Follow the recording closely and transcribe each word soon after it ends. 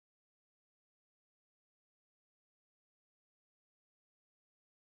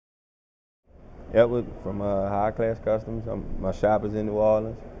Edward from High Class Customs. My shop is in New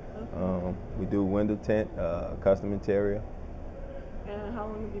Orleans. Okay. We do window tint, custom interior. And how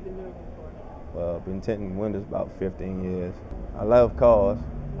long have you been doing it for? Been tinting windows about 15 years. I love cars.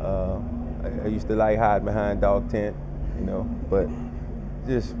 Uh, I used to like hide behind dog tent, but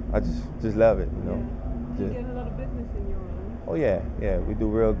I just love it, Yeah. Do you Just, get a lot of business in New Orleans? oh yeah, we do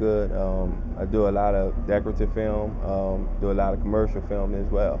real good. I do a lot of decorative film, do a lot of commercial film as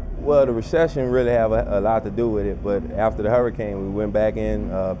well. Well, the recession really have a lot to do with it, but after the hurricane, we went back in.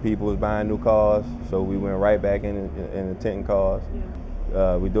 People was buying new cars, so we went right back in the tinting cars.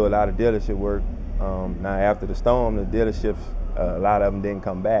 Yeah. We do a lot of dealership work. Now after the storm, the dealerships, a lot of them didn't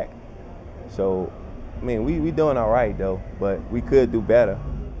come back. So, I mean, we doing all right though, but we could do better.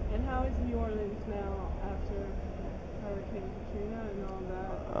 And how is New Orleans now after Hurricane Katrina and all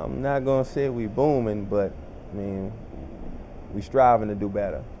that? I'm not gonna say we booming, but I mean, we striving to do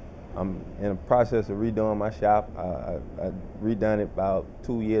better. I'm in the process of redoing my shop. I redone it about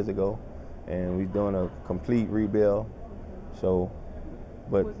 2 years ago, and we're doing a complete rebuild. Okay. So,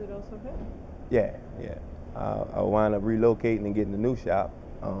 but Was it also hit? yeah. I wound up relocating and getting a new shop.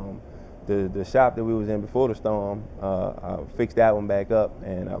 The shop that we was in before the storm, I fixed that one back up,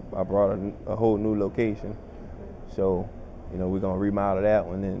 and I brought a whole new location. Okay. So, we're gonna remodel that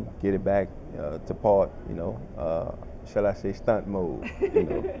one and get it back to part. Shall I say stunt mode?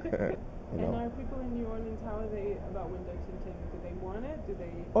 And are people in New Orleans, how are they about window tinting? Do they want it? Do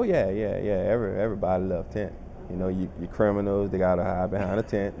they? Oh yeah. Everybody love tent. Your criminals, they gotta hide behind a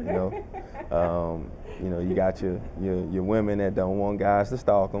tent. You got your women that don't want guys to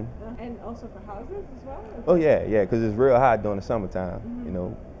stalk them. And also for houses as well? Oh yeah, because it's real hot during the summertime.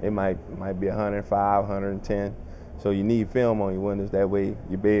 Mm-hmm. It might be 105, 110. So you need film on your windows. That way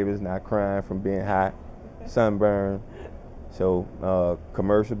your baby's not crying from being hot, sunburn. So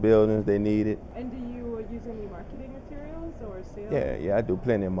commercial buildings, they need it. And do you use any marketing materials or sales? Yeah, I do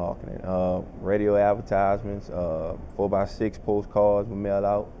plenty of marketing. Radio advertisements, 4x6 postcards we mail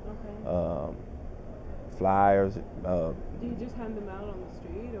out, Okay. flyers. Do you just hand them out on the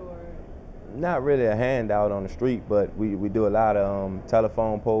street or? Not really a handout on the street, but we do a lot of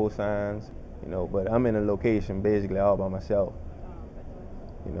telephone pole signs, but I'm in a location basically all by myself,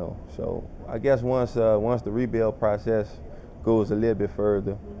 so I guess once the rebuild process goes a little bit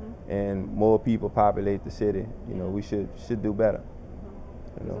further and more people populate the city, we should do better.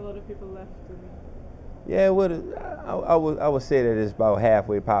 There's a lot of people left. Yeah, I would say that it's about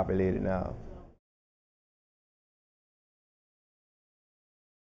halfway populated now.